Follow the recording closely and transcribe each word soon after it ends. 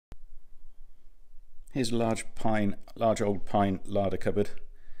Here's a large old pine larder cupboard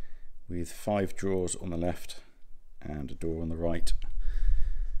with 5 drawers on the left and a door on the right,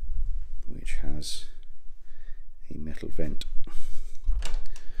 which has a metal vent.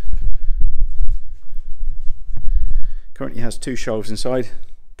 Currently has 2 shelves inside.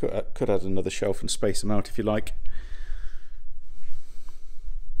 Could add another shelf and space them out if you like.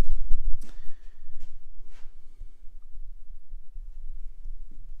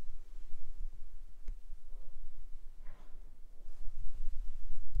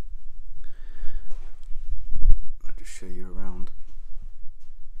 I'll just show you around.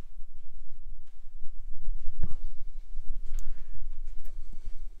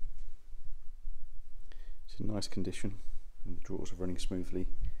 It's in nice condition and the drawers are running smoothly.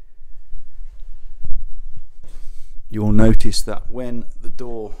 You'll notice that when the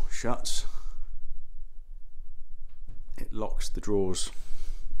door shuts, it locks the drawers.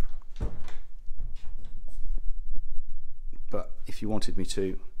 But if you wanted me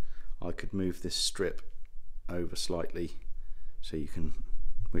to, I could move this strip over slightly so you can,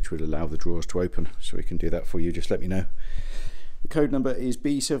 which would allow the drawers to open. So we can do that for you, just let me know. The code number is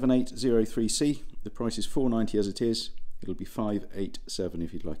B7803C. The price is £4.90 as it is. It'll be £587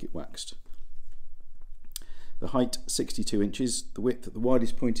 if you'd like it waxed. The height 62 inches, the width at the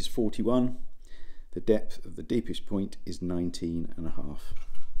widest point is 41, the depth of the deepest point is 19.5. So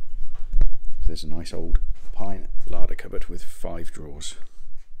there's a nice old pine larder cupboard with 5 drawers.